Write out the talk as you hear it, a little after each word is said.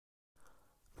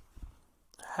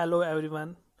Hello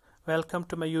everyone, welcome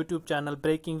to my YouTube channel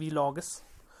Breaking Vlogs.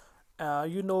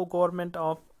 Government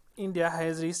of India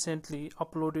has recently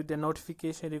uploaded the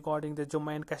notification regarding the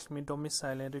Jammu and Kashmir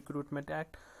Domicile and Recruitment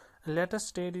Act. Let us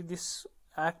study this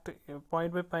act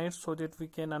point by point so that we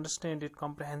can understand it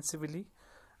comprehensively.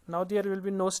 Now there will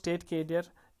be no state cadre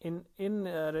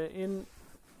in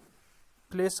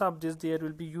place of this. There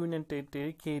will be union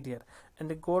territory cadre, and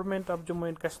the government of Jammu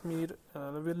and Kashmir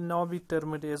will now be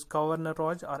termed as Governor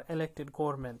Raj or elected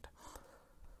government.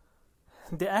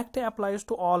 The act applies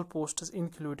to all posts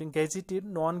including gazetted,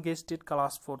 non-gazetted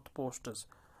class 4th posts.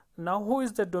 Now, who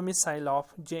is the domicile of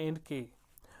J&K?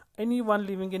 Anyone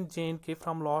living in J&K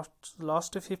from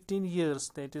last 15 years,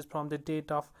 that is from the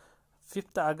date of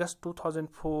 5th August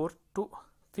 2004 to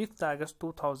 5th August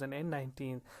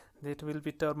 2019, that will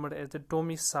be termed as the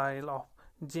domicile of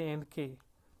J&K.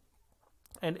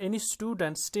 And any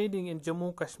student studying in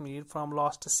Jammu Kashmir from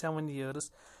last 7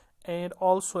 years and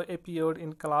also appeared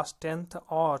in class 10th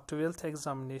or 12th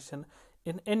examination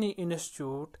in any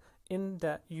institute in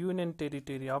the Union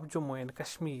Territory of Jammu and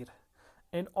Kashmir,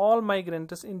 and all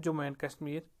migrants in Jammu and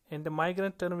Kashmir, and the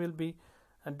migrant term will be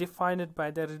defined by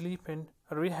the Relief and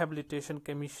Rehabilitation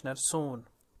Commissioner soon.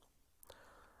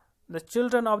 The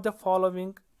children of the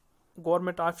following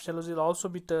government officials will also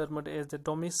be termed as the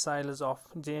domiciles of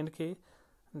J&K.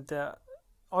 The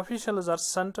officials are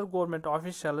central government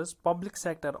officials, public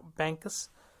sector banks,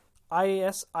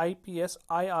 IAS, IPS,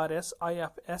 IRS,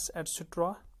 IFS,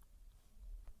 etc.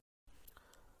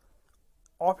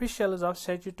 Officials of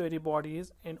statutory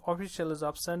bodies and officials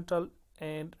of central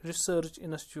and research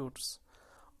institutes.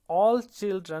 All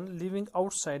children living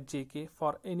outside JK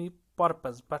for any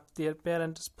purpose but their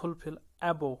parents fulfill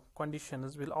above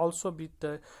conditions will also be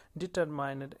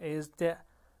determined as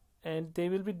and they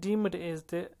will be deemed as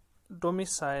the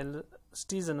domicile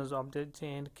citizens of the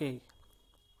J&K.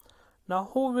 Now,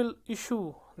 who will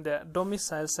issue the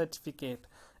domicile certificate?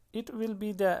 It will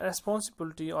be the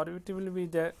responsibility, or it will be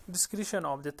the discretion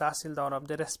of the Tahsildar of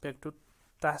the respective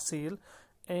Tahsil,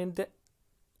 and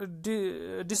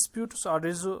the disputes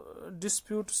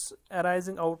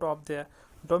arising out of the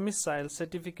domicile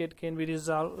certificate can be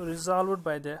resolved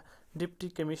by the Deputy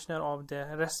Commissioner of the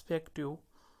respective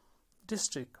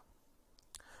district.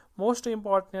 Most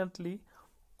importantly,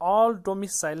 all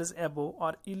domiciles above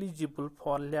are eligible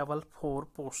for level 4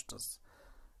 posts.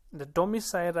 The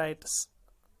domicile rights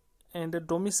and the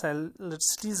domicile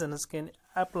citizens can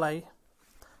apply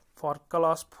for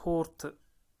class 4th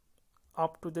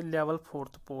up to the level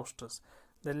 4th posts.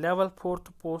 The level 4th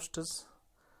posts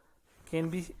can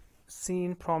be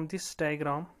seen from this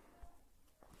diagram.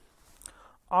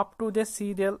 Up to the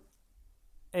serial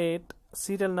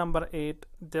number 8,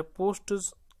 the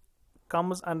posts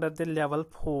comes under the level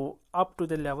 4 up to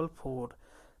the level 4,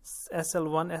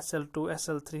 SL1, SL2,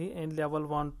 SL3, and level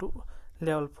 1 to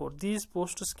level 4. These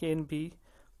posts can be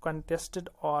contested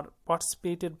or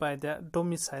participated by the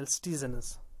domicile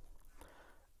citizens.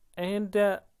 And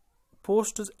the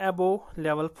posts above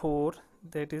level 4,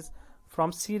 that is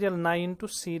from serial 9 to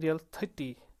serial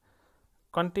 30,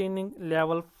 containing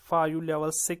level 5,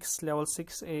 level 6, level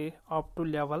 6A up to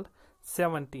level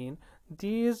 17.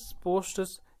 These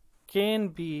posts can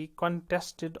be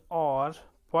contested or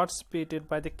participated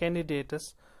by the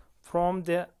candidates from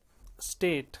the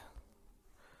state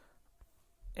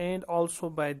and also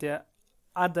by the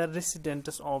other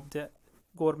residents of the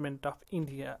government of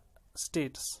India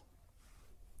states.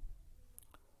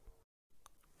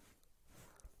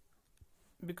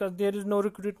 Because there is no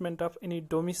recruitment of any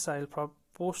domicile for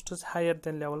posts higher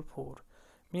than level 4,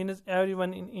 means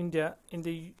everyone in India, in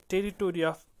the territory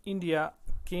of India,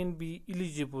 can be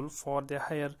eligible for the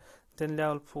higher than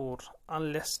level 4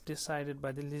 unless decided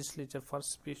by the legislature for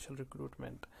special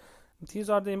recruitment. These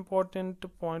are the important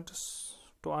points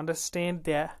to understand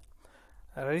the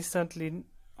recently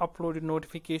uploaded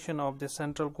notification of the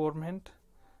central government.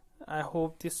 I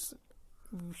hope this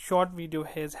short video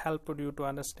has helped you to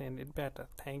understand it better.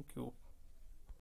 Thank you.